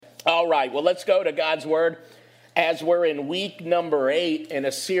All right, well, let's go to God's Word as we're in week number 8 in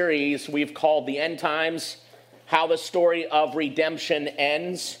a series we've called The End Times, How the Story of Redemption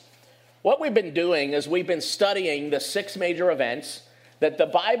Ends. What we've been doing is we've been studying the 6 major events that the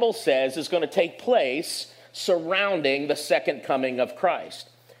Bible says is going to take place surrounding the second coming of Christ.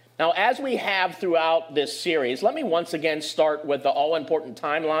 Now, as we have throughout this series, let me once again start with the all-important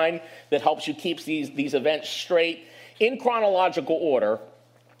timeline that helps you keep these events straight in chronological order.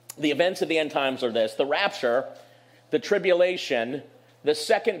 The events of the end times are this: the rapture, the tribulation, the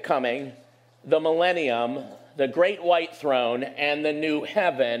second coming, the millennium, the great white throne, and the new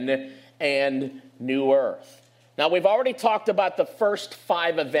heaven and new earth. Now, we've already talked about the first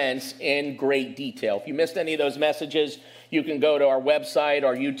 5 events in great detail. If you missed any of those messages, you can go to our website,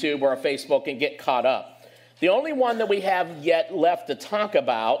 our YouTube, or our Facebook and get caught up. The only one that we have yet left to talk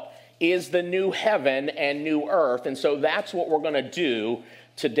about is the new heaven and new earth, and so that's what we're going to do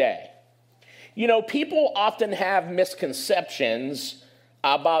today. You know, people often have misconceptions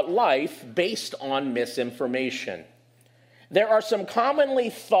about life based on misinformation. There are some commonly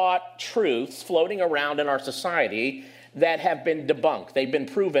thought truths floating around in our society that have been debunked. They've been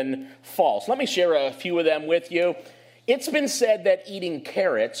proven false. Let me share a few of them with you. It's been said that eating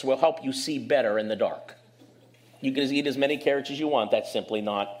carrots will help you see better in the dark. You can eat as many carrots as you want. That's simply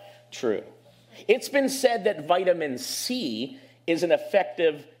not true. It's been said that vitamin C is an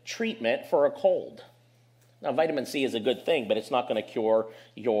effective treatment for a cold. Now, vitamin C is a good thing, but it's not going to cure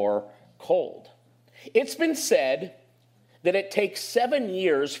your cold. It's been said that it takes 7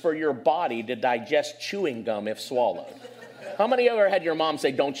 years for your body to digest chewing gum if swallowed. How many of you ever had your mom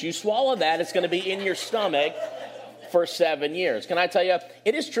say, "Don't you swallow that, it's going to be in your stomach for 7 years"? Can I tell you,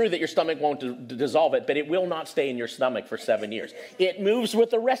 it is true that your stomach won't dissolve it, but it will not stay in your stomach for 7 years. It moves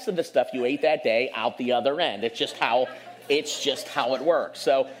with the rest of the stuff you ate that day out the other end. It's just how it works.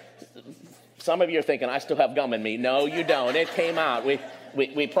 So some of you are thinking, "I still have gum in me." No, you don't. It came out.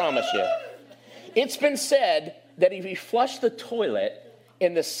 We promise you. It's been said that if you flush the toilet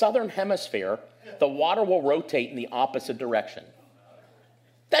in the southern hemisphere, the water will rotate in the opposite direction.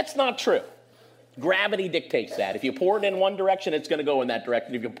 That's not true. Gravity dictates that. If you pour it in one direction, it's going to go in that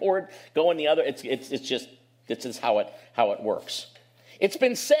direction. If you pour it go in the other, it's just how it works. It's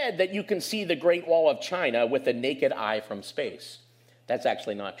been said that you can see the Great Wall of China with the naked eye from space. That's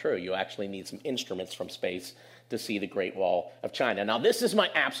actually not true. You actually need some instruments from space to see the Great Wall of China. Now, this is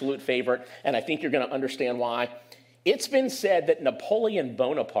my absolute favorite, and I think you're going to understand why. It's been said that Napoleon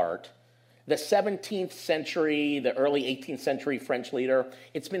Bonaparte, the 17th century, the early 18th century French leader,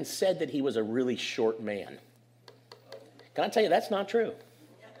 it's been said that he was a really short man. Can I tell you, that's not true?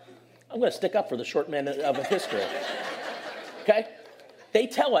 I'm going to stick up for the short men of history. Okay? They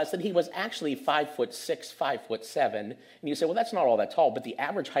tell us that he was actually 5'6", 5'7", and you say, well, that's not all that tall, but the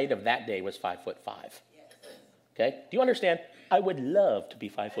average height of that day was 5'5". Okay? Do you understand? I would love to be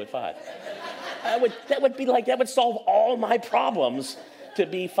 5'5". That would solve all my problems to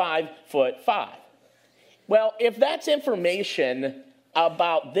be 5'5". Well, if that's information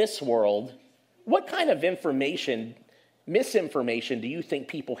about this world, what kind of misinformation do you think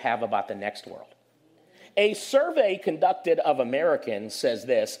people have about the next world? A survey conducted of Americans says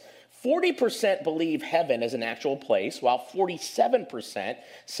this: 40% believe heaven is an actual place, while 47%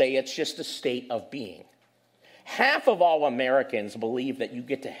 say it's just a state of being. Half of all Americans believe that you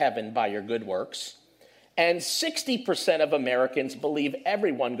get to heaven by your good works, and 60% of Americans believe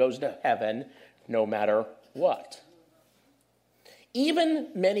everyone goes to heaven no matter what. Even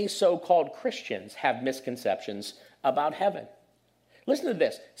many so-called Christians have misconceptions about heaven. Listen to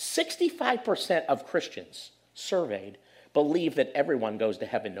this. 65% of Christians surveyed believe that everyone goes to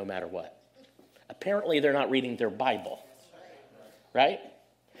heaven no matter what. Apparently, they're not reading their Bible, right?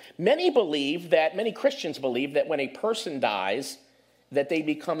 Many Christians believe that when a person dies, that they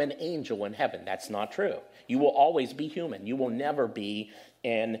become an angel in heaven. That's not true. You will always be human. You will never be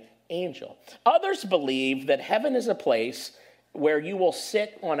an angel. Others believe that heaven is a place where you will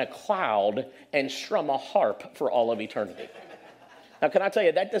sit on a cloud and strum a harp for all of eternity. Now, can I tell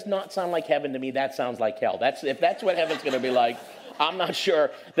you, that does not sound like heaven to me. That sounds like hell. If that's what heaven's going to be like, I'm not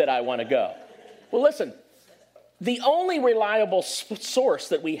sure that I want to go. Well, listen, the only reliable source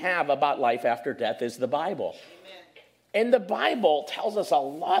that we have about life after death is the Bible. And the Bible tells us a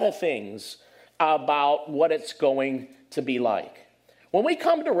lot of things about what it's going to be like. When we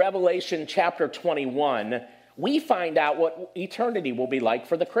come to Revelation chapter 21, we find out what eternity will be like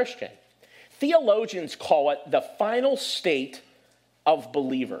for the Christian. Theologians call it the final state of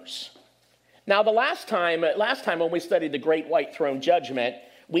believers. Now, the last time when we studied the Great White Throne Judgment,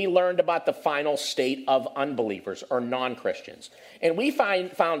 we learned about the final state of unbelievers or non-Christians. And we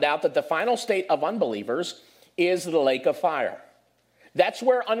found out that the final state of unbelievers is the lake of fire. That's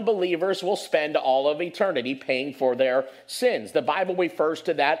where unbelievers will spend all of eternity paying for their sins. The Bible refers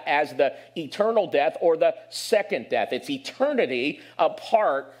to that as the eternal death or the second death. It's eternity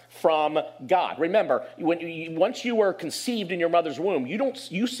apart from God. Remember, once you were conceived in your mother's womb,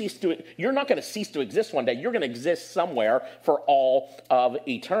 you're not going to cease to exist one day. You're going to exist somewhere for all of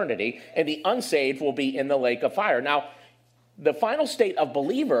eternity, and the unsaved will be in the lake of fire. Now, the final state of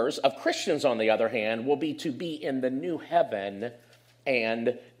believers, of Christians on the other hand, will be to be in the new heaven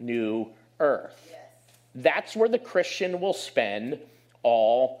and new earth. Yes. That's where the Christian will spend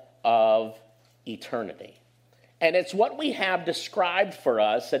all of eternity. And it's what we have described for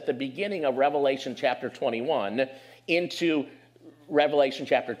us at the beginning of Revelation chapter 21 into Revelation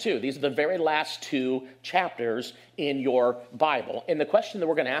chapter 2. These are the very last two chapters in your Bible. And the question that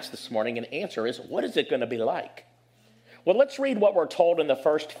we're going to ask this morning and answer is, what is it going to be like? Well, let's read what we're told in the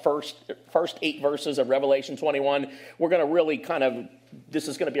first 8 verses of Revelation 21. We're going to really this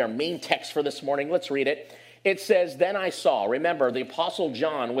is going to be our main text for this morning. Let's read it. It says, "Then I saw," remember, the Apostle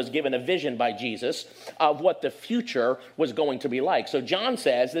John was given a vision by Jesus of what the future was going to be like. So John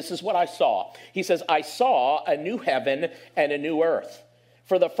says, this is what I saw. He says, "I saw a new heaven and a new earth.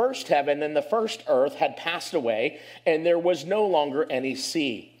 For the first heaven and the first earth had passed away, and there was no longer any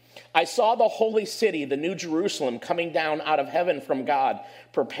sea. I saw the holy city, the new Jerusalem, coming down out of heaven from God,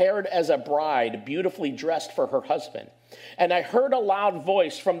 prepared as a bride, beautifully dressed for her husband. And I heard a loud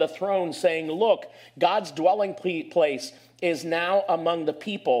voice from the throne saying, 'Look, God's dwelling place is now among the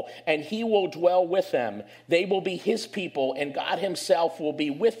people, and he will dwell with them. They will be his people, and God himself will be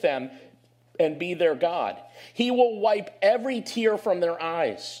with them and be their God. He will wipe every tear from their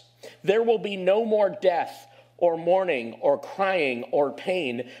eyes. There will be no more death, or mourning, or crying, or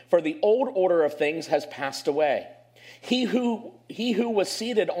pain, for the old order of things has passed away.' He who was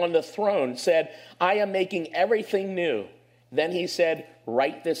seated on the throne said, 'I am making everything new.' Then he said,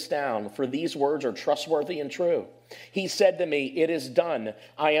 'Write this down, for these words are trustworthy and true.' He said to me, 'It is done.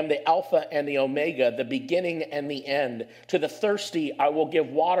 I am the Alpha and the Omega, the beginning and the end. To the thirsty I will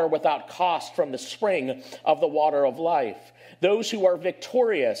give water without cost from the spring of the water of life. Those who are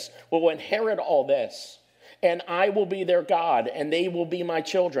victorious will inherit all this. And I will be their God, and they will be my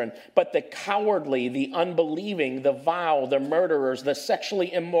children. But the cowardly, the unbelieving, the vile, the murderers, the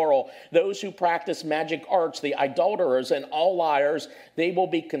sexually immoral, those who practice magic arts, the idolaters, and all liars, they will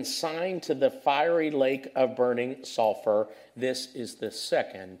be consigned to the fiery lake of burning sulfur. This is the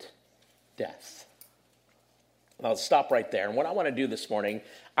second death.'" I'll stop right there. And what I want to do this morning,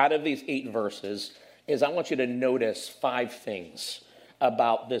 out of these 8 verses, is I want you to notice 5 things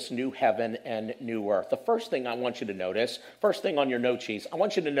about this new heaven and new earth. The first thing I want you to notice, first thing on your note sheets, I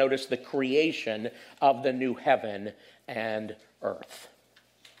want you to notice the creation of the new heaven and earth.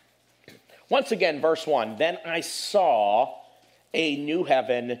 Once again, verse 1, "Then I saw a new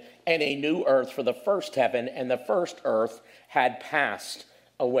heaven and a new earth, for the first heaven and the first earth had passed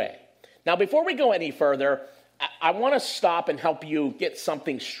away." Now, before we go any further, I want to stop and help you get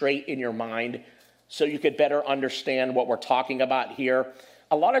something straight in your mind so you could better understand what we're talking about here.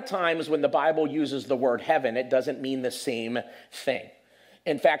 A lot of times when the Bible uses the word heaven, it doesn't mean the same thing.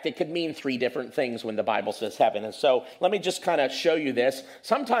 In fact, it could mean 3 different things when the Bible says heaven. And so let me just kind of show you this.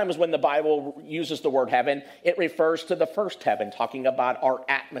 Sometimes when the Bible uses the word heaven, it refers to the first heaven, talking about our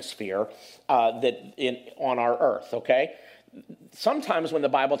atmosphere on our earth, okay? Sometimes when the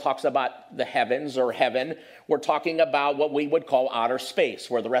Bible talks about the heavens or heaven, we're talking about what we would call outer space,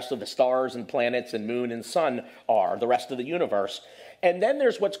 where the rest of the stars and planets and moon and sun are, the rest of the universe. And then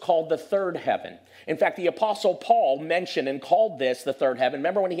there's what's called the third heaven. In fact, the Apostle Paul mentioned and called this the third heaven.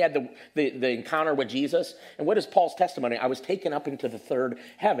 Remember when he had the encounter with Jesus? And what is Paul's testimony? "I was taken up into the third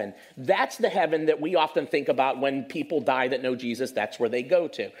heaven." That's the heaven that we often think about when people die that know Jesus. That's where they go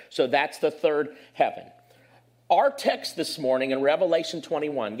to. So that's the third heaven. Our text this morning in Revelation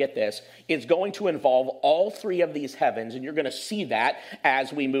 21, get this, is going to involve all 3 of these heavens, and you're going to see that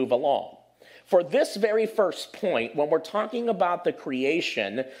as we move along. For this very first point, when we're talking about the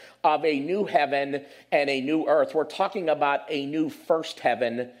creation of a new heaven and a new earth, we're talking about a new first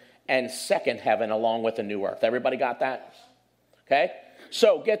heaven and second heaven along with a new earth. Everybody got that? Okay?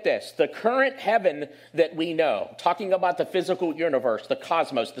 So get this, the current heaven that we know, talking about the physical universe, the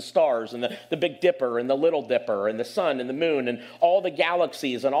cosmos, the stars, and the Big Dipper, and the Little Dipper, and the sun, and the moon, and all the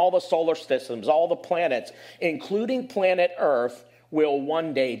galaxies, and all the solar systems, all the planets, including planet Earth, will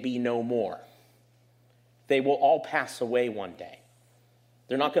one day be no more. They will all pass away one day.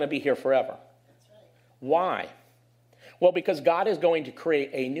 They're not going to be here forever. That's right. Why? Well, because God is going to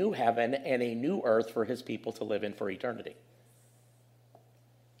create a new heaven and a new earth for his people to live in for eternity.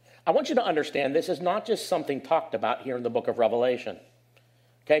 I want you to understand this is not just something talked about here in the book of Revelation.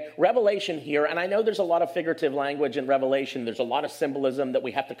 Okay, Revelation here, and I know there's a lot of figurative language in Revelation. There's a lot of symbolism that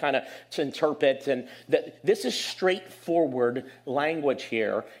we have to kind of interpret, and that this is straightforward language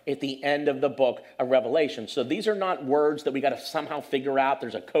here at the end of the book of Revelation. So these are not words that we got to somehow figure out.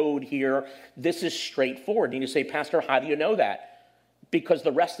 There's a code here. This is straightforward. And you say, Pastor, how do you know that? Because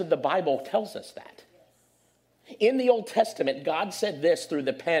the rest of the Bible tells us that. In the Old Testament, God said this through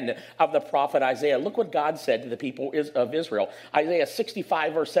the pen of the prophet Isaiah. Look what God said to the people of Israel. Isaiah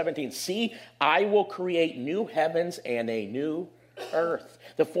 65, verse 17. See, I will create new heavens and a new earth.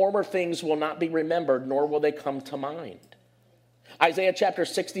 The former things will not be remembered, nor will they come to mind. Isaiah chapter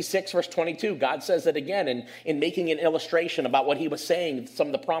 66, verse 22, God says it again in making an illustration about what he was saying, some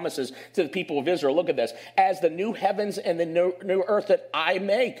of the promises to the people of Israel. Look at this. As the new heavens and the new earth that I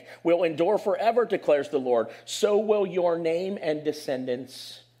make will endure forever, declares the Lord, so will your name and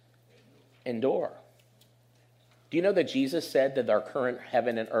descendants endure. Do you know that Jesus said that our current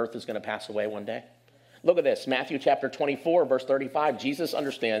heaven and earth is going to pass away one day? Look at this, Matthew chapter 24, verse 35. Jesus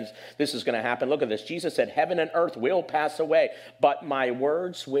understands this is going to happen. Look at this. Jesus said, heaven and earth will pass away, but my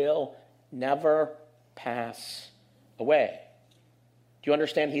words will never pass away. Do you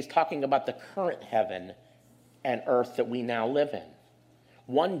understand? He's talking about the current heaven and earth that we now live in.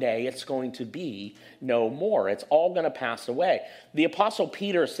 One day it's going to be no more. It's all going to pass away. The Apostle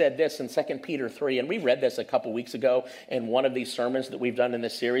Peter said this in 2 Peter 3, and we read this a couple weeks ago in one of these sermons that we've done in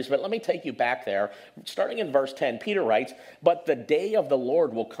this series, but let me take you back there. Starting in verse 10, Peter writes, but the day of the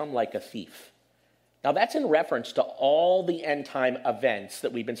Lord will come like a thief. Now that's in reference to all the end time events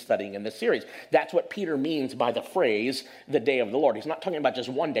that we've been studying in this series. That's what Peter means by the phrase, the day of the Lord. He's not talking about just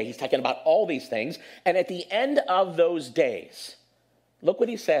one day. He's talking about all these things. And at the end of those days, look what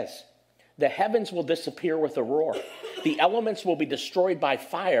he says. The heavens will disappear with a roar. The elements will be destroyed by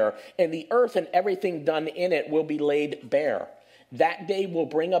fire, and the earth and everything done in it will be laid bare. That day will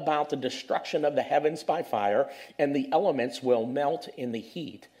bring about the destruction of the heavens by fire, and the elements will melt in the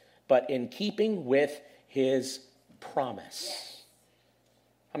heat, but in keeping with his promise.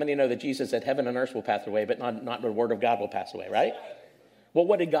 How many know that Jesus said heaven and earth will pass away, but not the word of God will pass away, right? Well,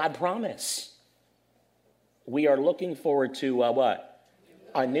 what did God promise? We are looking forward to what?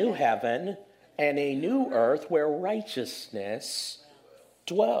 A new heaven and a new earth where righteousness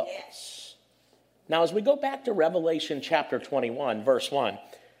dwells. Now, as we go back to Revelation chapter 21, verse 1,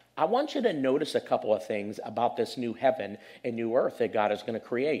 I want you to notice a couple of things about this new heaven and new earth that God is going to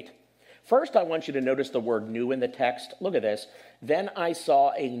create. First, I want you to notice the word new in the text. Look at this. Then I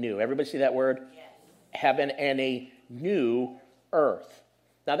saw a new. Everybody see that word? Yes. Heaven and a new earth.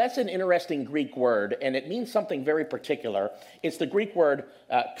 Now, that's an interesting Greek word, and it means something very particular. It's the Greek word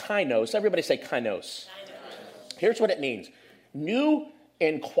kainos. Everybody say kainos. Here's what it means. New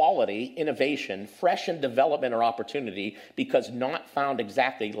in quality, innovation, fresh in development or opportunity, because not found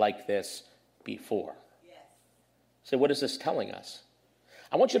exactly like this before. Yes. So what is this telling us?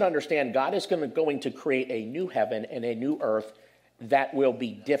 I want you to understand God is going to create a new heaven and a new earth that will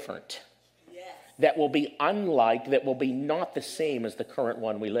be different. That will be unlike, that will be not the same as the current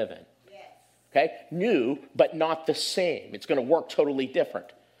one we live in. Yes. Okay? New, but not the same. It's going to work totally different.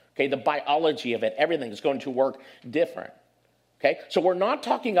 Okay? The biology of it, everything is going to work different. Okay? So we're not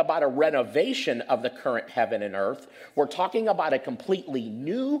talking about a renovation of the current heaven and earth. We're talking about a completely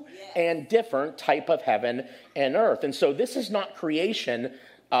new and different type of heaven and earth. And so this is not creation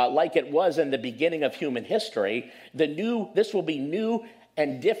like it was in the beginning of human history. This will be new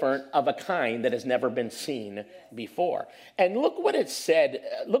and different of a kind that has never been seen before. And look what it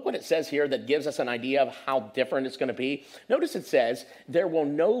says here that gives us an idea of how different it's going to be. Notice it says, there will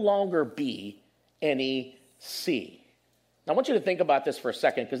no longer be any sea. Now, I want you to think about this for a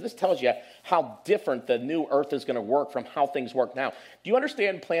second, because this tells you how different the new earth is going to work from how things work now. Do you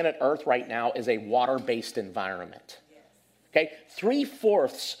understand planet Earth right now is a water-based environment? Okay,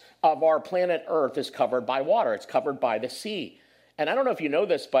 3/4 of our planet Earth is covered by water. It's covered by the sea. And I don't know if you know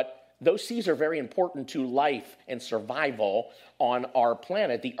this, but those seas are very important to life and survival on our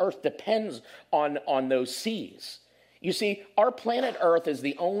planet. The earth depends on those seas. You see, our planet Earth is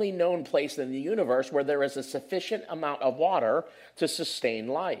the only known place in the universe where there is a sufficient amount of water to sustain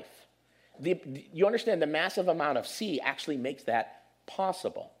life. You understand the massive amount of sea actually makes that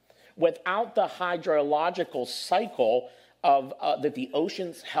possible. Without the hydrological cycle that the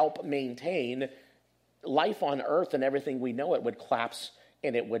oceans help maintain, life on Earth and everything we know it would collapse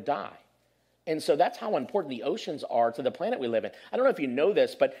and it would die. And so that's how important the oceans are to the planet we live in. I don't know if you know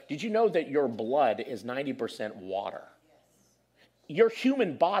this, but did you know that your blood is 90% water? Your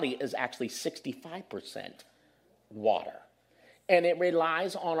human body is actually 65% water. And it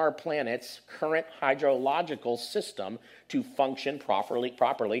relies on our planet's current hydrological system to function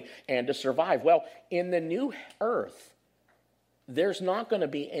properly and to survive. Well, in the new earth, there's not going to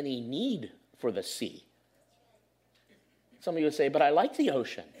be any need for the sea. Some of you would say, but I like the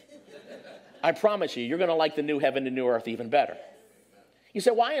ocean. I promise you, you're going to like the new heaven and new earth even better. You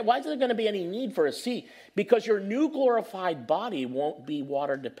say, why is there going to be any need for a sea? Because your new glorified body won't be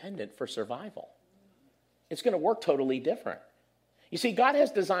water dependent for survival. It's going to work totally different. You see, God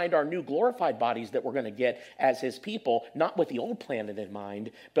has designed our new glorified bodies that we're going to get as his people, not with the old planet in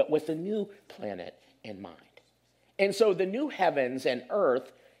mind, but with the new planet in mind. And so the new heavens and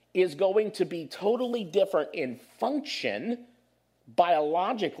earth is going to be totally different in function,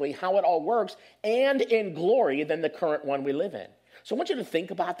 biologically, how it all works, and in glory than the current one we live in. So I want you to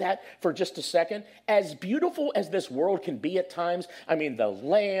think about that for just a second. As beautiful as this world can be at times, I mean, the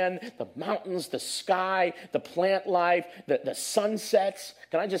land, the mountains, the sky, the plant life, the sunsets.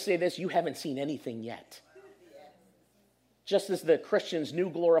 Can I just say this? You haven't seen anything yet. Just as the Christian's new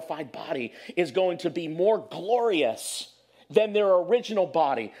glorified body is going to be more glorious than their original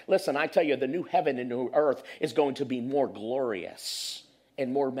body. Listen, I tell you, the new heaven and new earth is going to be more glorious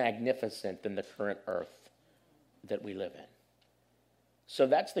and more magnificent than the current earth that we live in. So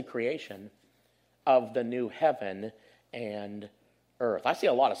that's the creation of the new heaven and earth. I see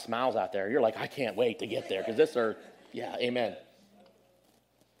a lot of smiles out there. You're like, I can't wait to get there because this earth, yeah, amen.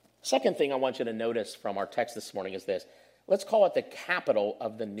 Second thing I want you to notice from our text this morning is this. Let's call it the capital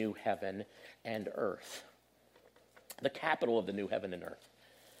of the new heaven and earth. The capital of the new heaven and earth.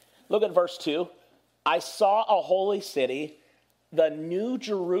 Look at verse 2. I saw a holy city, the new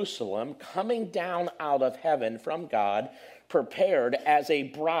Jerusalem, coming down out of heaven from God, prepared as a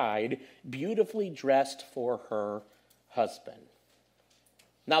bride, beautifully dressed for her husband.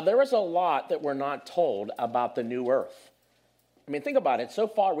 Now, there is a lot that we're not told about the new earth. I mean, think about it. So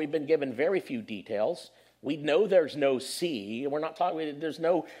far, we've been given very few details. We know there's no sea. We're not talking, there's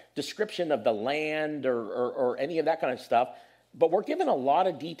no description of the land or any of that kind of stuff. But we're given a lot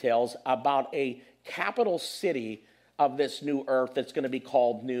of details about a capital city of this new earth that's going to be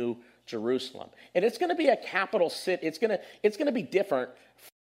called New Jerusalem. And it's going to be a capital city. It's going to be different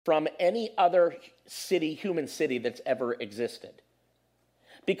from any other city, human city that's ever existed.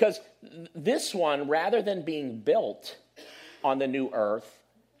 Because this one, rather than being built on the new earth,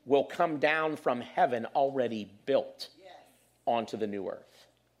 will come down from heaven already built onto the new earth.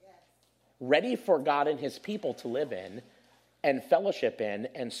 Ready for God and his people to live in and fellowship in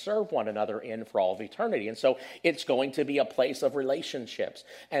and serve one another in for all of eternity. And so it's going to be a place of relationships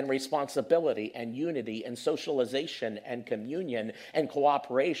and responsibility and unity and socialization and communion and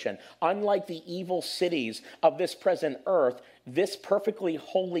cooperation. Unlike the evil cities of this present earth, this perfectly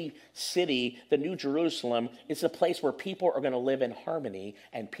holy city, the New Jerusalem, is a place where people are going to live in harmony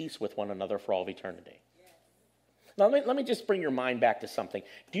and peace with one another for all of eternity. Now, let me just bring your mind back to something.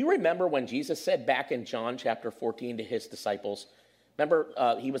 Do you remember when Jesus said back in John chapter 14 to his disciples,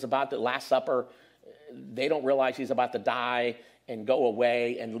 remember he was about the Last Supper, they don't realize he's about to die and go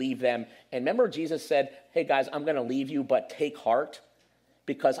away and leave them. And remember Jesus said, hey guys, I'm going to leave you, but take heart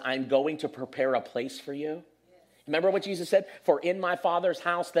because I'm going to prepare a place for you. Remember what Jesus said? For in my Father's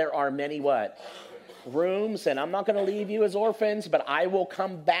house there are many what? Rooms, and I'm not going to leave you as orphans, but I will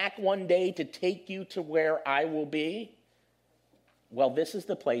come back one day to take you to where I will be. Well, this is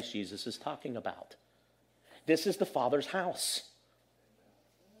the place Jesus is talking about. This is the Father's house.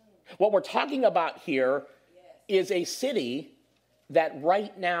 What we're talking about here is a city that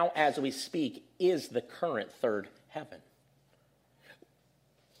right now, as we speak, is the current third heaven.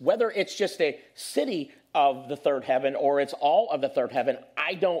 Whether it's just a city of the third heaven or it's all of the third heaven,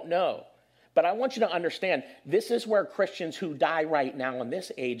 I don't know. But I want you to understand, this is where Christians who die right now in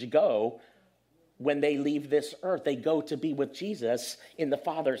this age go when they leave this earth. They go to be with Jesus in the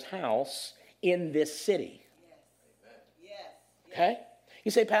Father's house in this city. Okay?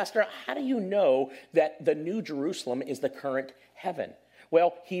 You say, Pastor, how do you know that the New Jerusalem is the current heaven?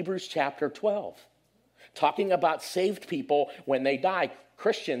 Well, Hebrews chapter 12, talking about saved people when they die.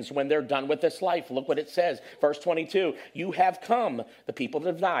 Christians, when they're done with this life, look what it says. Verse 22, you have come, the people that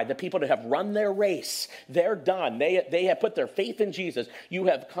have died, the people that have run their race, they're done. They have put their faith in Jesus. You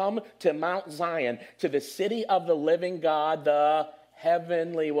have come to Mount Zion, to the city of the living God, the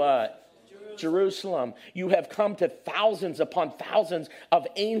heavenly what? Jerusalem. You have come to thousands upon thousands of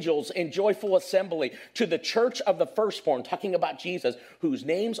angels in joyful assembly, to the church of the firstborn, talking about Jesus, whose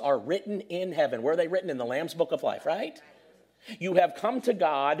names are written in heaven. Where are they written? In the Lamb's Book of Life, right? You have come to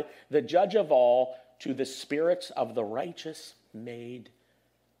God, the judge of all, to the spirits of the righteous made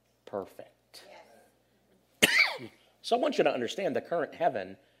perfect. So I want you to understand the current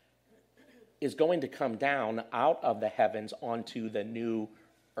heaven is going to come down out of the heavens onto the new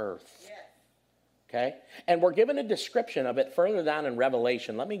earth. Okay? And we're given a description of it further down in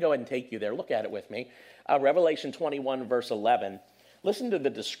Revelation. Let me go ahead and take you there. Look at it with me. Revelation 21, verse 11. Listen to the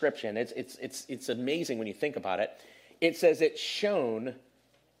description. It's amazing when you think about it. It says it shone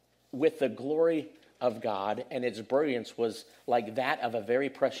with the glory of God, and its brilliance was like that of a very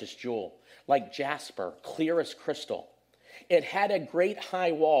precious jewel, like jasper, clear as crystal. It had a great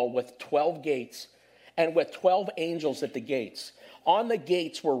high wall with 12 gates, and with 12 angels at the gates. On the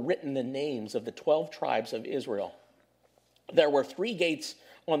gates were written the names of the 12 tribes of Israel. There were 3 gates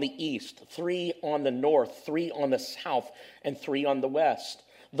on the east, 3 on the north, 3 on the south, and 3 on the west.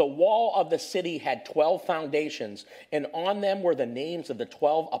 The wall of the city had 12 foundations, and on them were the names of the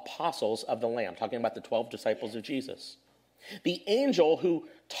 12 apostles of the Lamb, talking about the 12 disciples of Jesus. The angel who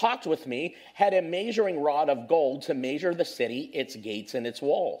talked with me had a measuring rod of gold to measure the city, its gates, and its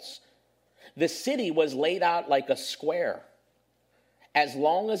walls. The city was laid out like a square, as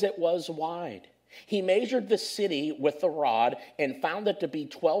long as it was wide. He measured the city with the rod and found it to be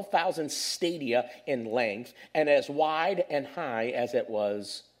 12,000 stadia in length and as wide and high as it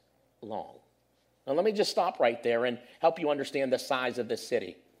was long. Now let me just stop right there and help you understand the size of the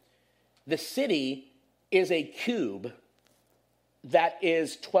city. The city is a cube that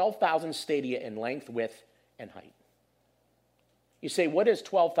is 12,000 stadia in length, width, and height. You say, what is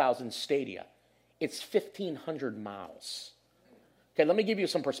 12,000 stadia? It's 1,500 miles. Okay, let me give you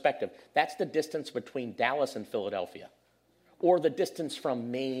some perspective. That's the distance between Dallas and Philadelphia, or the distance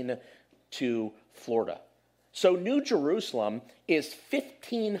from Maine to Florida. So New Jerusalem is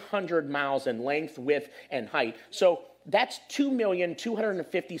 1,500 miles in length, width, and height. So that's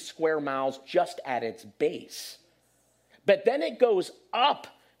 2,250,000 square miles just at its base. But then it goes up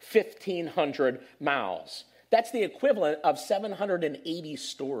 1,500 miles. That's the equivalent of 780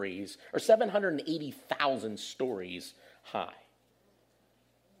 stories, or 780,000 stories high.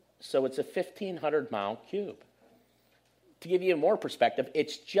 So it's a 1,500-mile cube. To give you more perspective,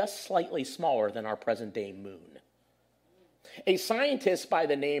 it's just slightly smaller than our present-day moon. A scientist by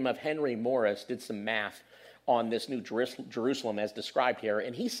the name of Henry Morris did some math on this New Jerusalem as described here,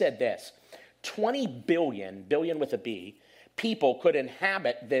 and he said this: 20 billion, billion with a B, people could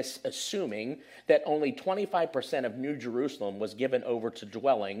inhabit this, assuming that only 25% of New Jerusalem was given over to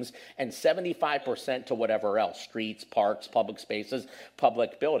dwellings and 75% to whatever else, streets, parks, public spaces,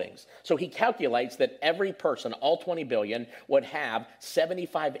 public buildings. So he calculates that every person, all 20 billion, would have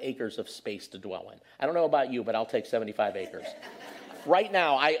 75 acres of space to dwell in. I don't know about you, but I'll take 75 acres. Right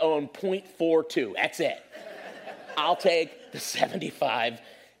now, I own 0.42. That's it. I'll take the 75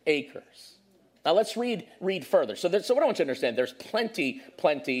 acres. Now let's read further. So what I want you to understand, there's plenty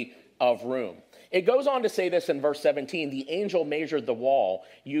of room. It goes on to say this in verse 17, the angel measured the wall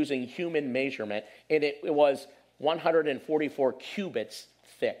using human measurement, and it was 144 cubits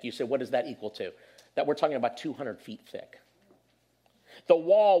thick. You say, what does that equal to? That we're talking about 200 feet thick. The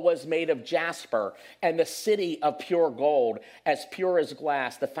wall was made of jasper, and the city of pure gold, as pure as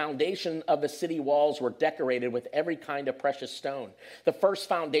glass. The foundation of the city walls were decorated with every kind of precious stone. The first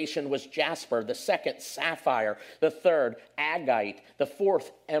foundation was jasper, the second sapphire, the third agate, the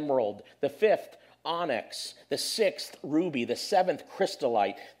fourth emerald, the fifth onyx, the sixth ruby, the seventh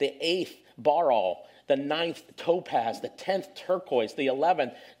chrysolite, the eighth beryl, the ninth topaz, the 10th turquoise, the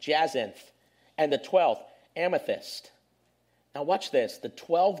 11th jacinth, and the 12th amethyst. Now watch this. The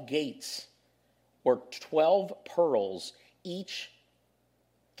 12 gates were 12 pearls, each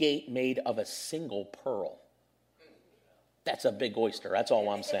gate made of a single pearl. That's a big oyster. That's all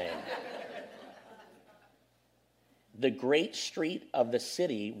I'm saying. The great street of the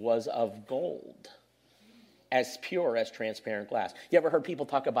city was of gold, as pure as transparent glass. You ever heard people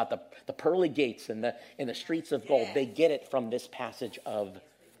talk about the pearly gates and the streets of gold? They get it from this passage of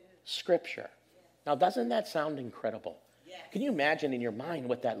Scripture. Now, doesn't that sound incredible? Can you imagine in your mind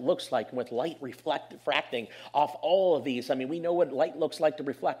what that looks like with light refracting off all of these? I mean, we know what light looks like to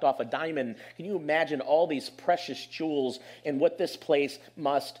reflect off a diamond. Can you imagine all these precious jewels and what this place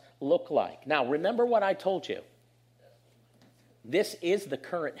must look like? Now, remember what I told you. This is the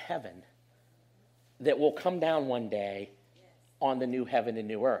current heaven that will come down one day on the new heaven and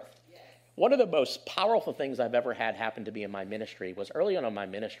new earth. One of the most powerful things I've ever had happen to me in my ministry was early on in my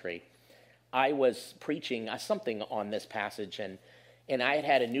ministry, I was preaching something on this passage, and I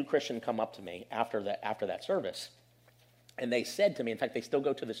had a new Christian come up to me after that service. And they said to me, in fact, they still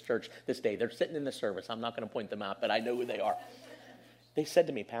go to this church this day. They're sitting in the service. I'm not going to point them out, but I know who they are. They said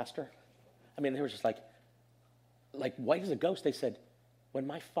to me, Pastor, I mean, they were just like, like white as a ghost. They said, when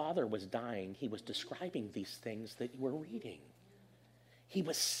my father was dying, he was describing these things that you were reading. He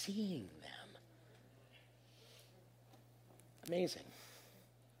was seeing them. Amazing.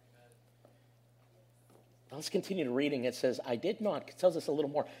 Let's continue reading. It says, it tells us a little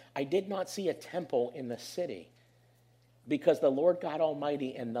more. I did not see a temple in the city because the Lord God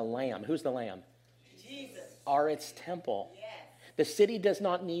Almighty and the Lamb, who's the Lamb? Jesus. Are its temple. Yes. The city does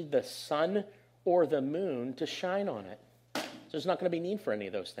not need the sun or the moon to shine on it. So there's not going to be need for any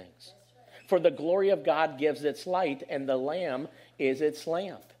of those things. Right. For the glory of God gives its light, and the Lamb is its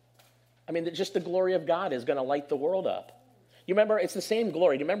lamp. I mean, just the glory of God is going to light the world up. You remember, it's the same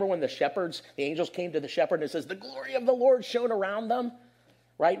glory. Do you remember when the angels came to the shepherd and it says, the glory of the Lord shone around them?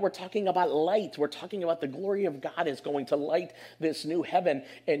 Right? We're talking about light. We're talking about the glory of God is going to light this new heaven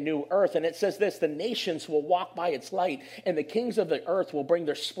and new earth. And it says this, the nations will walk by its light, and the kings of the earth will bring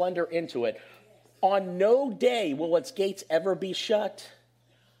their splendor into it. On no day will its gates ever be shut.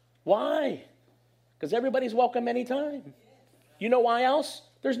 Why? Because everybody's welcome anytime. You know why else?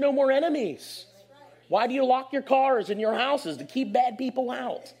 There's no more enemies. Why do you lock your cars and your houses? To keep bad people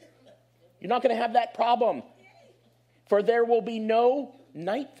out. You're not going to have that problem. For there will be no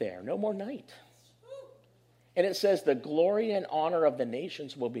night there, no more night. And it says the glory and honor of the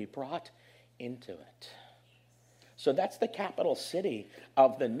nations will be brought into it. So that's the capital city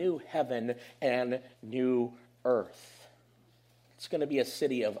of the new heaven and new earth. It's going to be a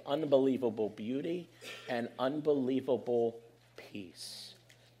city of unbelievable beauty and unbelievable peace.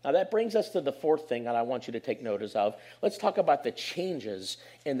 Now that brings us to the fourth thing that I want you to take notice of. Let's talk about the changes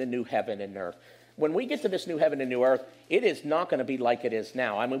in the new heaven and earth. When we get to this new heaven and new earth, it is not going to be like it is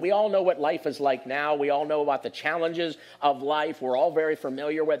now. I mean, we all know what life is like now. We all know about the challenges of life. We're all very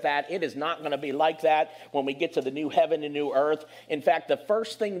familiar with that. It is not going to be like that when we get to the new heaven and new earth. In fact, the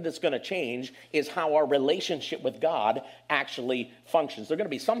first thing that's going to change is how our relationship with God actually functions. There are going to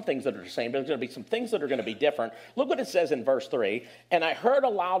be some things that are the same, but there's going to be some things that are going to be different. Look what it says in verse 3. And I heard a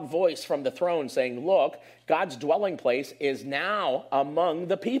loud voice from the throne saying, look, God's dwelling place is now among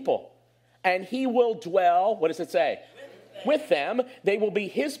the people. And he will dwell, what does it say? With them. They will be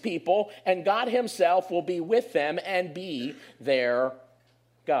his people, and God himself will be with them and be their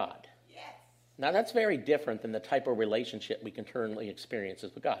God. Yes. Now, that's very different than the type of relationship we can currently experience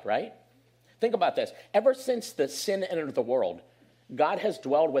with God, right? Think about this. Ever since the sin entered the world, God has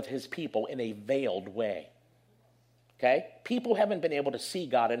dwelled with his people in a veiled way. Okay? People haven't been able to see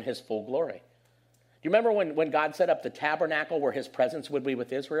God in his full glory. Do you remember when God set up the tabernacle where his presence would be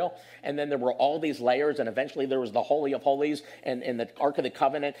with Israel? And then there were all these layers, and eventually there was the Holy of Holies and the Ark of the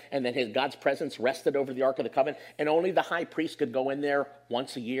Covenant, and then God's presence rested over the Ark of the Covenant, and only the high priest could go in there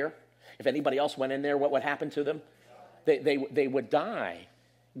once a year. If anybody else went in there, what would happen to them? They would die.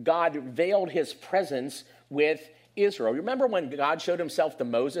 God veiled his presence with Israel. Remember when God showed himself to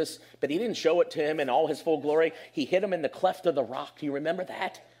Moses, but he didn't show it to him in all his full glory? He hid him in the cleft of the rock. Do you remember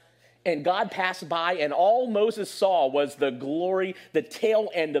that? And God passed by, and all Moses saw was the glory, the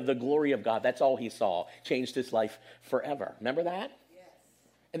tail end of the glory of God. That's all he saw. Changed his life forever. Remember that? Yes.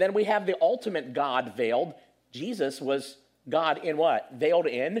 And then we have the ultimate God veiled. Jesus was God in what? Veiled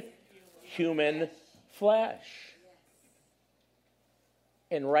in human flesh.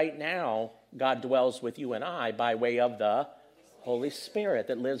 And right now, God dwells with you and I by way of the Holy Spirit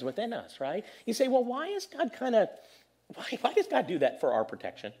that lives within us, right? You say, well, why does God do that for our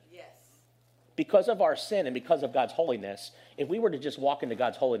protection? Yes. Because of our sin and because of God's holiness, if we were to just walk into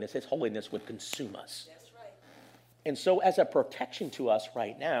God's holiness, his holiness would consume us. That's right. And so as a protection to us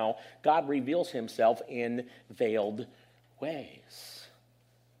right now, God reveals himself in veiled ways.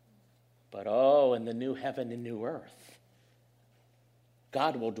 But in the new heaven and new earth,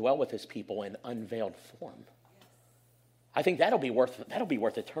 God will dwell with his people in unveiled form. Yes. I think that'll be worth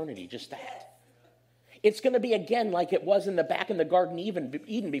eternity, just that. It's going to be again like it was back in the Garden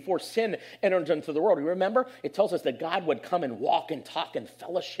Eden before sin entered into the world. You remember? It tells us that God would come and walk and talk and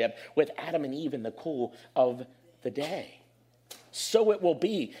fellowship with Adam and Eve in the cool of the day. So it will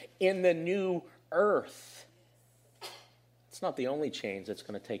be in the new earth. It's not the only change that's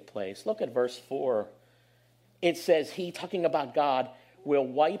going to take place. Look at verse 4. It says, he, talking about God, will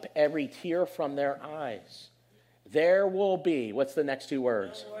wipe every tear from their eyes. There will be, what's the next two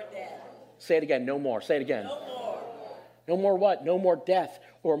words? No more death. Say it again, no more. Say it again. No more. No more what? No more death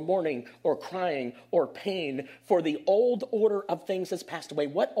or mourning or crying or pain, for the old order of things has passed away.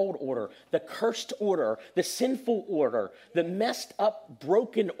 What old order? The cursed order, the sinful order, the messed up,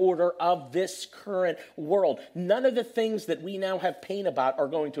 broken order of this current world. None of the things that we now have pain about are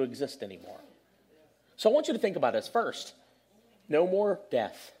going to exist anymore. So I want you to think about this first. No more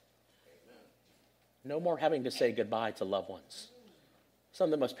death. No more having to say goodbye to loved ones. Some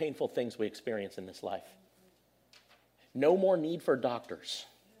of the most painful things we experience in this life. No more need for doctors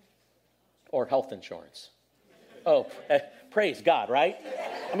or health insurance. Oh, praise God, right?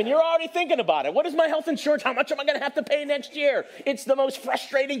 I mean, you're already thinking about it. What is my health insurance? How much am I going to have to pay next year? It's the most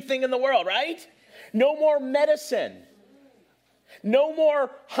frustrating thing in the world, right? No more medicine. No more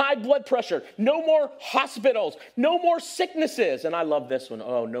high blood pressure. No more hospitals. No more sicknesses. And I love this one.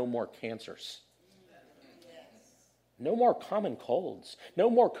 Oh, no more cancers. No more common colds. No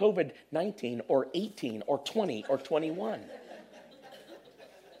more COVID-19 or 18 or 20 or 21.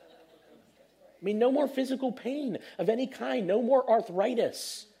 I mean, no more physical pain of any kind. No more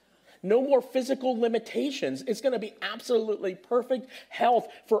arthritis. No more physical limitations. It's going to be absolutely perfect health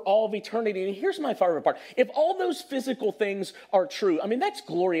for all of eternity. And here's my favorite part. If all those physical things are true, I mean, that's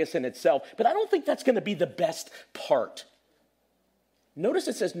glorious in itself, but I don't think that's going to be the best part. Notice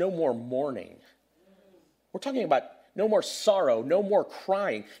it says no more mourning. We're talking about no more sorrow, no more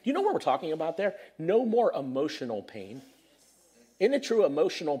crying. Do you know what we're talking about there? No more emotional pain. Isn't it true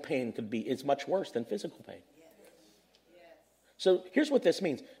emotional pain is much worse than physical pain? So here's what this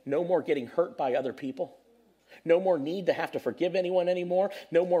means. No more getting hurt by other people. No more need to have to forgive anyone anymore.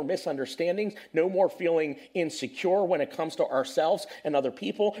 No more misunderstandings. No more feeling insecure when it comes to ourselves and other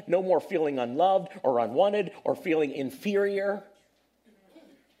people. No more feeling unloved or unwanted or feeling inferior.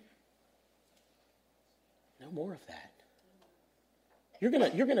 No more of that.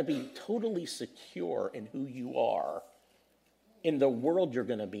 You're gonna be totally secure in who you are, in the world you're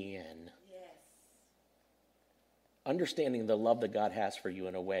going to be in. Yes. Understanding the love that God has for you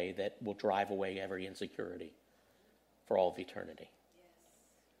in a way that will drive away every insecurity for all of eternity. Yes.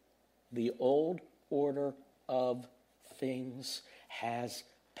 The old order of things has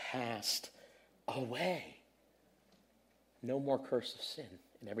passed away. No more curse of sin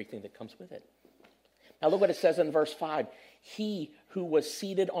and everything that comes with it. Now look what it says in verse 5. He who was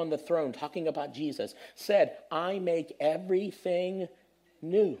seated on the throne, talking about Jesus, said, I make everything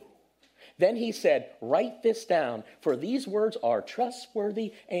new. Then he said, write this down, for these words are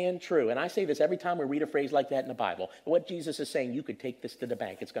trustworthy and true. And I say this every time we read a phrase like that in the Bible. What Jesus is saying, you could take this to the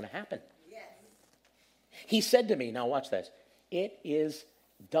bank. It's going to happen. Yes. He said to me, now watch this, it is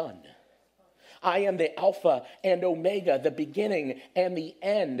done. I am the Alpha and Omega, the beginning and the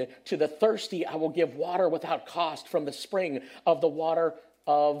end. To the thirsty, I will give water without cost from the spring of the water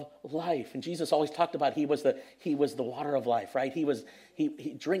of life. And Jesus always talked about he was the water of life, right?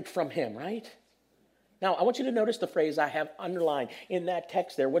 He drink from him, right? Now, I want you to notice the phrase I have underlined in that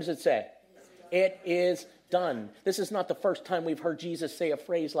text there. What does it say? It is done. This is not the first time we've heard Jesus say a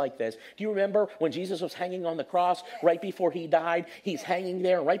phrase like this. Do you remember when Jesus was hanging on the cross right before he died? He's hanging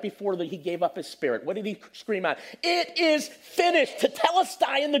there right before he gave up his spirit. What did he scream out? It is finished,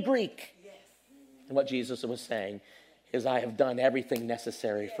 tetelestai in the Greek. Yes. And what Jesus was saying is, I have done everything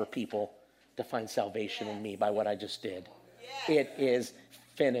necessary for people to find salvation in me by what I just did. Yes. It is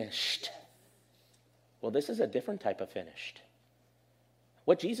finished. Well, this is a different type of finished.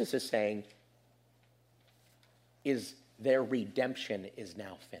 What Jesus is saying is their redemption is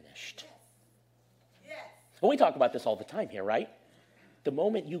now finished. Yes. Well, we talk about this all the time here, right? The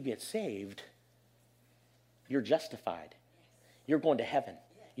moment you get saved, you're justified. You're going to heaven.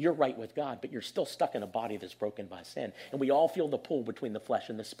 You're right with God, but you're still stuck in a body that's broken by sin. And we all feel the pull between the flesh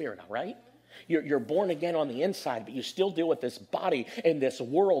and the spirit, all right? You're born again on the inside, but you still deal with this body and this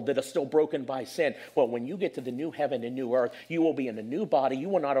world that is still broken by sin. Well, when you get to the new heaven and new earth, you will be in a new body. You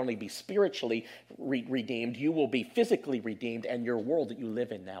will not only be spiritually redeemed, you will be physically redeemed, and your world that you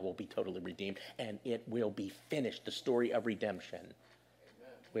live in now will be totally redeemed, and it will be finished. The story of redemption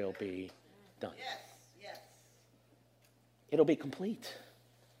will be done. Yes, yes. It'll be complete.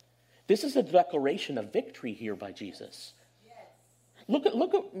 This is a declaration of victory here by Jesus. Look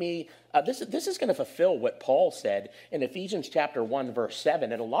at me. This is going to fulfill what Paul said in Ephesians chapter 1, verse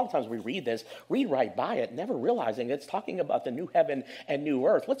 7. And a lot of times we read right by it, never realizing it's talking about the new heaven and new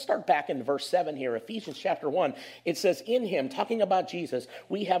earth. Let's start back in verse 7 here, Ephesians chapter 1. It says, in him, talking about Jesus,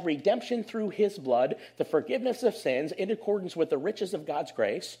 we have redemption through his blood, the forgiveness of sins in accordance with the riches of God's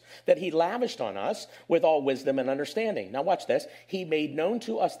grace that he lavished on us with all wisdom and understanding. Now watch this. He made known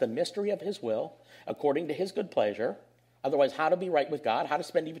to us the mystery of his will according to his good pleasure. Otherwise, how to be right with God, how to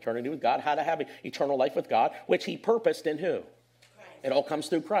spend eternity with God, how to have eternal life with God, which he purposed in who? Christ. It all comes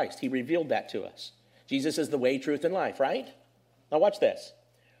through Christ. He revealed that to us. Jesus is the way, truth, and life, right? Now watch this.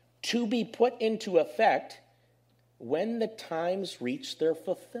 To be put into effect when the times reach their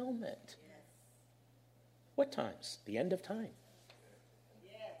fulfillment. Yes. What times? The end of time.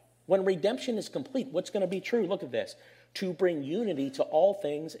 Yes. When redemption is complete, what's going to be true? Look at this. To bring unity to all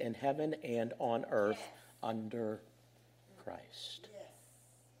things in heaven and on earth under Christ.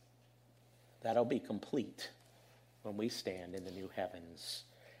 That'll be complete when we stand in the new heavens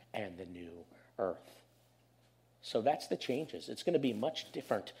and the new earth. So that's the changes. It's going to be much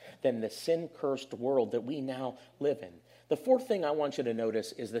different than the sin-cursed world that we now live in. The fourth thing I want you to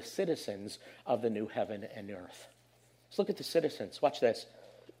notice is the citizens of the new heaven and earth. Let's look at the citizens. Watch this.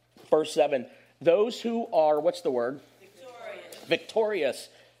 Verse 7. Those who are, what's the word? Victorious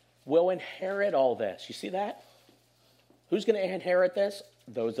will inherit all this. You see that? Who's going to inherit this?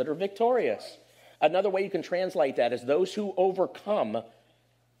 Those that are victorious. Another way you can translate that is those who overcome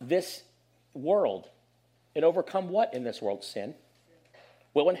this world. And overcome what in this world? Sin.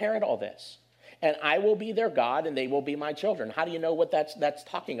 Will inherit all this. And I will be their God, and they will be my children. How do you know what that's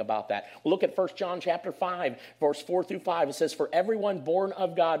talking about that? Well, look at 1 John chapter 5, verse 4 through 5. It says, for everyone born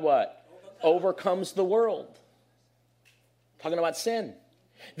of God, what? Overcomes the world. Talking about sin.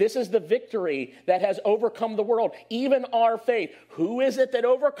 This is the victory that has overcome the world, even our faith. Who is it that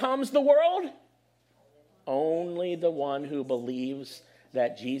overcomes the world? Only the one who believes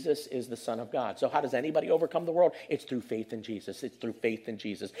that Jesus is the Son of God. So how does anybody overcome the world? It's through faith in Jesus. It's through faith in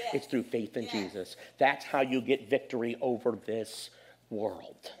Jesus. Yes. It's through faith in Jesus. That's how you get victory over this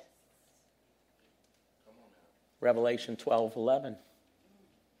world. Revelation 12:11.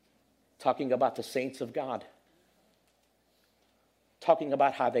 Talking about the saints of God. Talking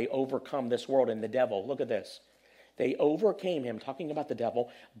about how they overcome this world and the devil. Look at this. They overcame him, talking about the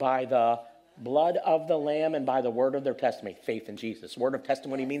devil, by the blood of the Lamb and by the word of their testimony. Faith in Jesus. Word of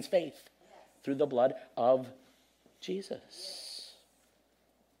testimony means faith. Through the blood of Jesus.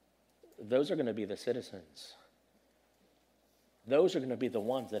 Those are going to be the citizens. Those are going to be the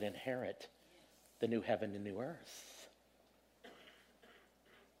ones that inherit the new heaven and new earth.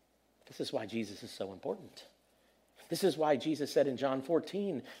 This is why Jesus is so important. This is why Jesus said in John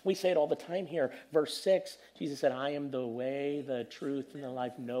 14, we say it all the time here, verse 6, Jesus said, I am the way, the truth, and the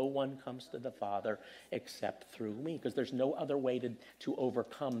life. No one comes to the Father except through me. Because there's no other way to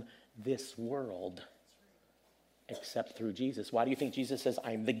overcome this world except through Jesus. Why do you think Jesus says,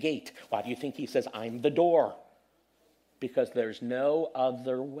 I'm the gate? Why do you think he says, I'm the door? Because there's no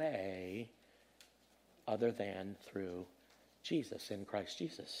other way other than through Jesus, in Christ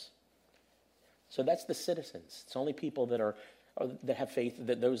Jesus. So that's the citizens. It's only people that have faith,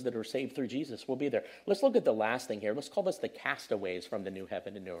 that those that are saved through Jesus will be there. Let's look at the last thing here. Let's call this the castaways from the new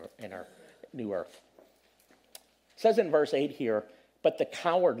heaven and our new earth. It says in verse 8 here, but the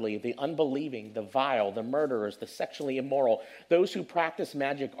cowardly, the unbelieving, the vile, the murderers, the sexually immoral, those who practice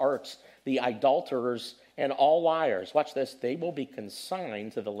magic arts, the idolaters, and all liars, watch this, they will be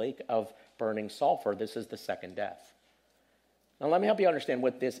consigned to the lake of burning sulfur. This is the second death. Now, let me help you understand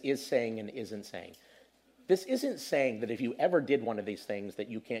what this is saying and isn't saying. This isn't saying that if you ever did one of these things that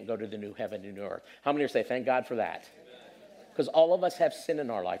you can't go to the new heaven and new earth. How many are say, thank God for that? Because all of us have sin in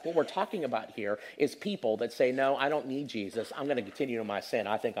our life. What we're talking about here is people that say, no, I don't need Jesus. I'm going to continue in my sin.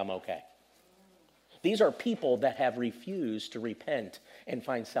 I think I'm okay. These are people that have refused to repent and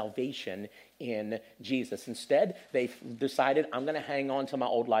find salvation in Jesus. Instead, they've decided, I'm going to hang on to my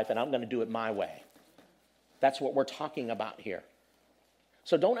old life and I'm going to do it my way. That's what we're talking about here.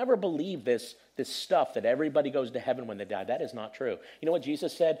 So don't ever believe this stuff that everybody goes to heaven when they die. That is not true. You know what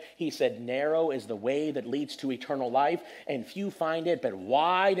Jesus said? He said, narrow is the way that leads to eternal life, and few find it, but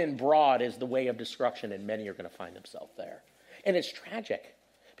wide and broad is the way of destruction, and many are going to find themselves there. And it's tragic,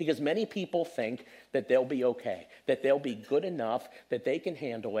 because many people think that they'll be okay, that they'll be good enough, that they can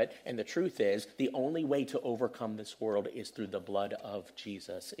handle it, and the truth is, the only way to overcome this world is through the blood of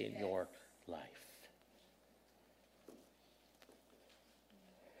Jesus in your life.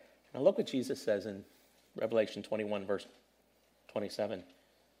 Now look what Jesus says in Revelation 21, verse 27.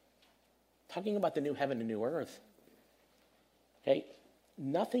 Talking about the new heaven and new earth. Okay,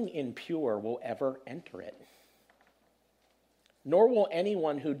 nothing impure will ever enter it. Nor will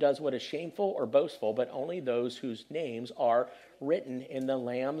anyone who does what is shameful or boastful, but only those whose names are written in the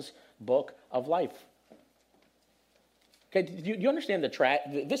Lamb's book of life. Okay, do you understand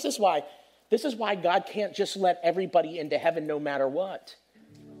the This is why God can't just let everybody into heaven no matter what.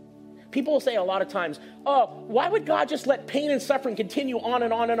 People will say a lot of times, oh, why would God just let pain and suffering continue on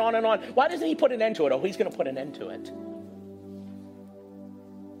and on and on and on? Why doesn't he put an end to it? Oh, he's going to put an end to it.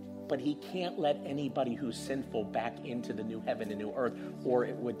 But he can't let anybody who's sinful back into the new heaven and new earth, or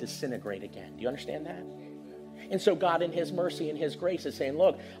it would disintegrate again. Do you understand that? And so God in his mercy and his grace is saying,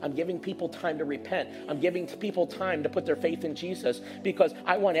 look, I'm giving people time to repent. I'm giving people time to put their faith in Jesus because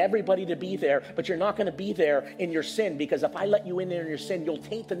I want everybody to be there, but you're not going to be there in your sin, because if I let you in there in your sin, you'll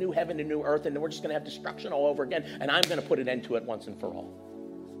taint the new heaven and new earth, and then we're just going to have destruction all over again, and I'm going to put an end to it once and for all.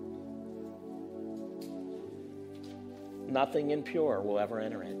 Nothing impure will ever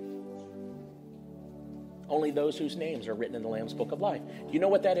enter it. Only those whose names are written in the Lamb's Book of Life. Do you know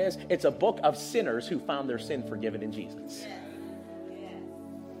what that is? It's a book of sinners who found their sin forgiven in Jesus.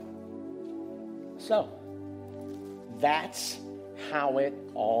 So, that's how it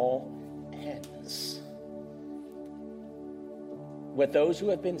all ends. With those who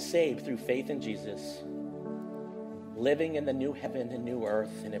have been saved through faith in Jesus, living in the new heaven and new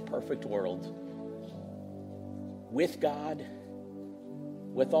earth in a perfect world, with God,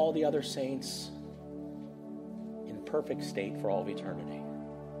 with all the other saints, in perfect state for all of eternity.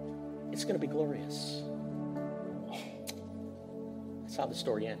 It's going to be glorious. That's how the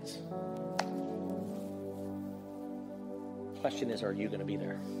story ends. The question is, are you going to be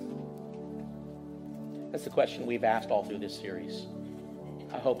there? That's the question we've asked all through this series.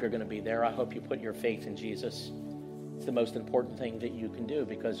 I hope you're going to be there. I hope you put your faith in Jesus. It's the most important thing that you can do,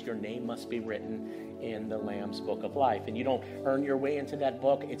 because your name must be written in the Lamb's Book of Life. And you don't earn your way into that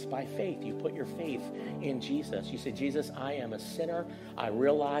book. It's by faith. You put your faith in Jesus. You say, Jesus, I am a sinner. I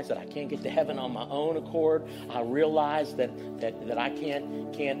realize that I can't get to heaven on my own accord. I realize that I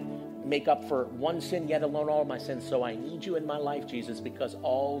can't make up for one sin, yet alone all of my sins. So I need you in my life, Jesus, because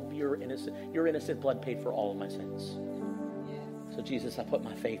all of your innocent blood paid for all of my sins. So Jesus, I put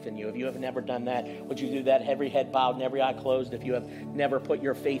my faith in you. If you have never done that, would you do that? Every head bowed and every eye closed. If you have never put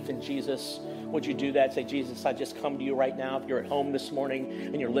your faith in Jesus, would you do that? Say, Jesus, I just come to you right now. If you're at home this morning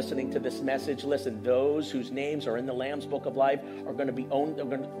and you're listening to this message, listen, those whose names are in the Lamb's Book of Life are going to be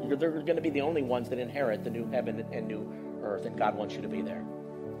they're going to be the only ones that inherit the new heaven and new earth, and God wants you to be there.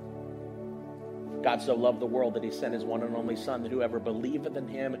 God so loved the world that he sent his one and only Son, that whoever believeth in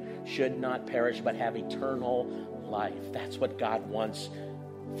him should not perish but have eternal life. That's what God wants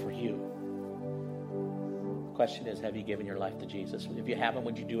for you. The question is, have you given your life to Jesus? If you haven't,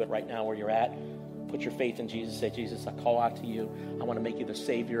 would you do it right now where you're at? Put your faith in Jesus. Say, Jesus, I call out to you. I want to make you the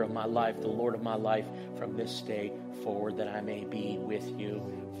Savior of my life, the Lord of my life from this day forward, that I may be with you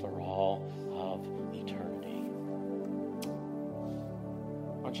for all of eternity.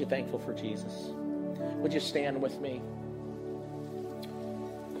 Aren't you thankful for Jesus? Would you stand with me?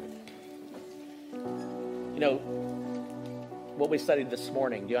 You know, what we studied this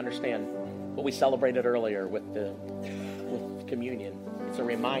morning, do you understand what we celebrated earlier with communion? It's a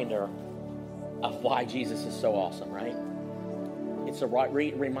reminder of why Jesus is so awesome, right? It's a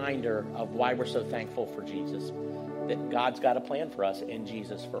reminder of why we're so thankful for Jesus, that God's got a plan for us in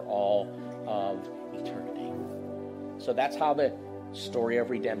Jesus for all of eternity. So that's how the story of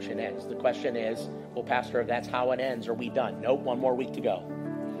redemption ends. The question is, well, Pastor, if that's how it ends, are we done? Nope, one more week to go.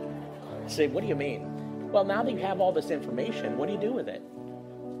 I say, what do you mean? Well, now that you have all this information, what do you do with it?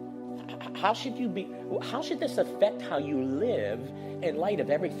 How should this affect how you live in light of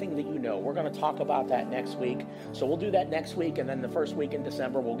everything that you know? We're going to talk about that next week. So we'll do that next week, and then the first week in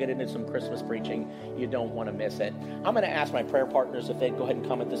December, we'll get into some Christmas preaching. You don't want to miss it. I'm going to ask my prayer partners if they'd go ahead and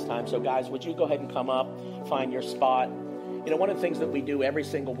come at this time. So guys, would you go ahead and come up, find your spot? You know, one of the things that we do every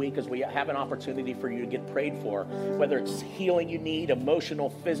single week is we have an opportunity for you to get prayed for, whether it's healing you need,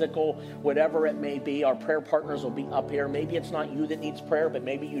 emotional, physical, whatever it may be. Our prayer partners will be up here. Maybe it's not you that needs prayer, but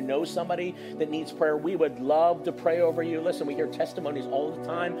maybe you know somebody that needs prayer. We would love to pray over you. Listen, we hear testimonies all the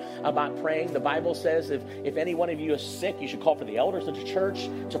time about praying. The Bible says if any one of you is sick, you should call for the elders of the church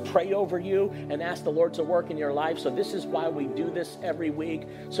to pray over you and ask the Lord to work in your life. So this is why we do this every week.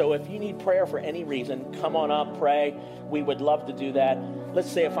 So if you need prayer for any reason, come on up, pray. We would love to do that.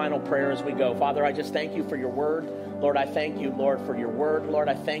 Let's say a final prayer as we go. Father, I just thank you for your word. Lord, I thank you, Lord, for your word. Lord,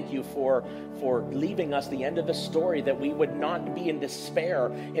 I thank you for leaving us the end of the story, that we would not be in despair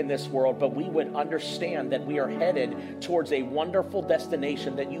in this world, but we would understand that we are headed towards a wonderful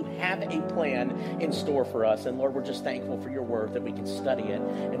destination, that you have a plan in store for us. And Lord, we're just thankful for your word, that we can study it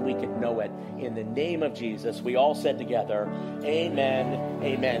and we can know it. In the name of Jesus, we all said together, amen,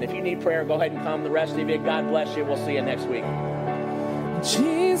 amen. If you need prayer, go ahead and come. The rest of you, God bless you. We'll see you next week.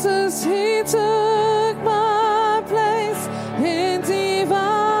 Jesus, he took my place.